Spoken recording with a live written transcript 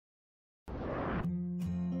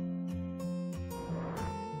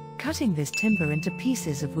Cutting this timber into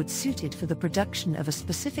pieces of wood suited for the production of a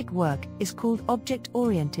specific work is called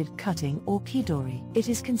object-oriented cutting or Kidori. It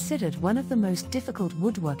is considered one of the most difficult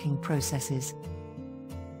woodworking processes.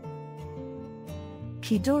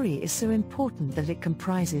 Kidori is so important that it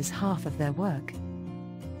comprises half of their work.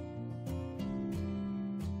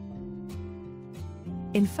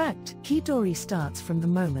 In fact, Kidori starts from the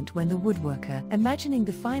moment when the woodworker, imagining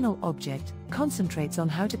the final object, concentrates on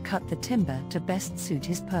how to cut the timber to best suit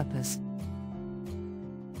his purpose.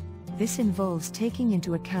 This involves taking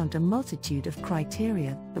into account a multitude of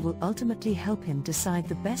criteria that will ultimately help him decide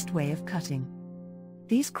the best way of cutting.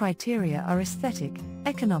 These criteria are aesthetic,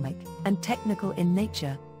 economic, and technical in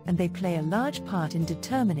nature, and they play a large part in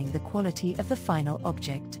determining the quality of the final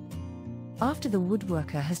object. After the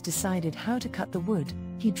woodworker has decided how to cut the wood,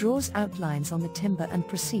 he draws outlines on the timber and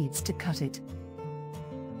proceeds to cut it.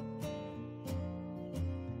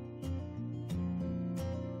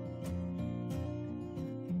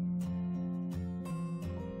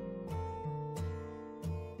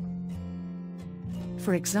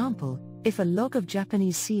 For example, if a log of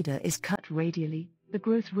Japanese cedar is cut radially, the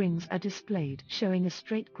growth rings are displayed, showing a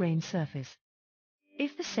straight grain surface.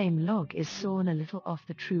 If the same log is sawn a little off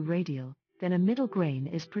the true radial, then a middle grain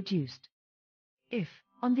is produced. If,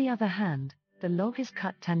 on the other hand, the log is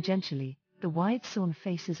cut tangentially, the wide sawn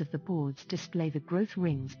faces of the boards display the growth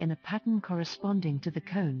rings in a pattern corresponding to the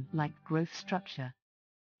cone-like growth structure.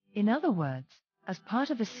 In other words, as part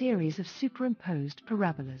of a series of superimposed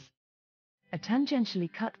parabolas. A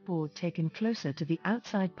tangentially cut board taken closer to the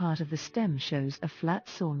outside part of the stem shows a flat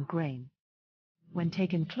sawn grain. When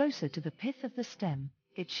taken closer to the pith of the stem,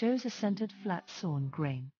 it shows a centered flat sawn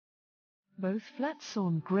grain. Both flat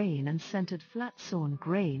sawn grain and centered flat sawn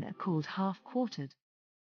grain are called half-quartered.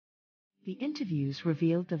 The interviews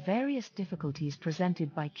revealed the various difficulties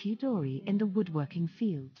presented by Kidori in the woodworking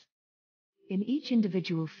fields. In each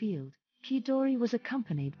individual field, Kidori was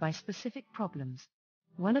accompanied by specific problems.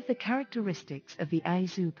 One of the characteristics of the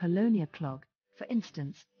Aizu Paulownia Clog, for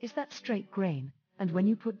instance, is that straight grain, and when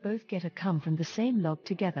you put both geta come from the same log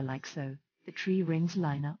together like so, the tree rings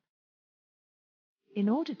line up. In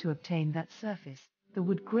order to obtain that surface, the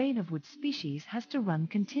wood grain of wood species has to run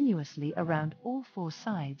continuously around all four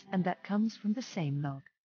sides, and that comes from the same log.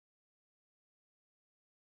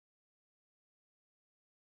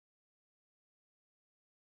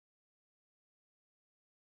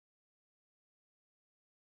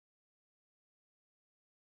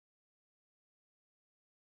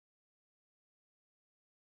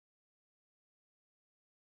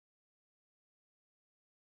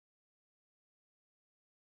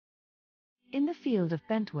 In the field of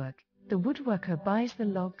bentwork, the woodworker buys the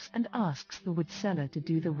logs and asks the wood seller to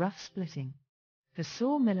do the rough splitting. The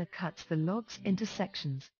sawmiller cuts the logs into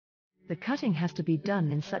sections. The cutting has to be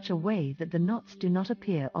done in such a way that the knots do not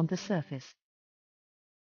appear on the surface.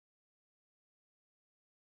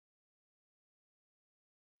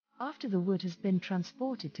 After the wood has been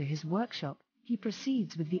transported to his workshop, he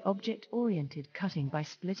proceeds with the object-oriented cutting by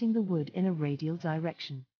splitting the wood in a radial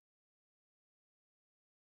direction.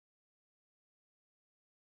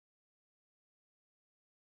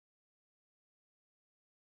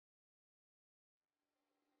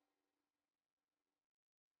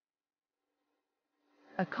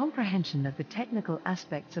 A comprehension of the technical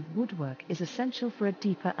aspects of woodwork is essential for a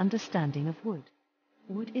deeper understanding of wood.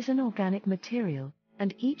 Wood is an organic material,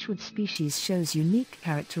 and each wood species shows unique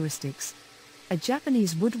characteristics. A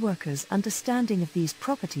Japanese woodworker's understanding of these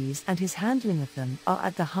properties and his handling of them are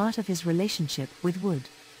at the heart of his relationship with wood.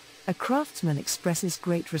 A craftsman expresses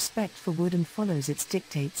great respect for wood and follows its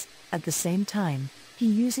dictates. At the same time, he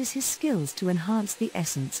uses his skills to enhance the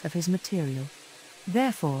essence of his material.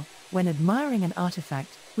 Therefore, when admiring an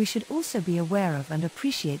artifact, we should also be aware of and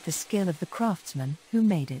appreciate the skill of the craftsman who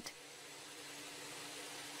made it.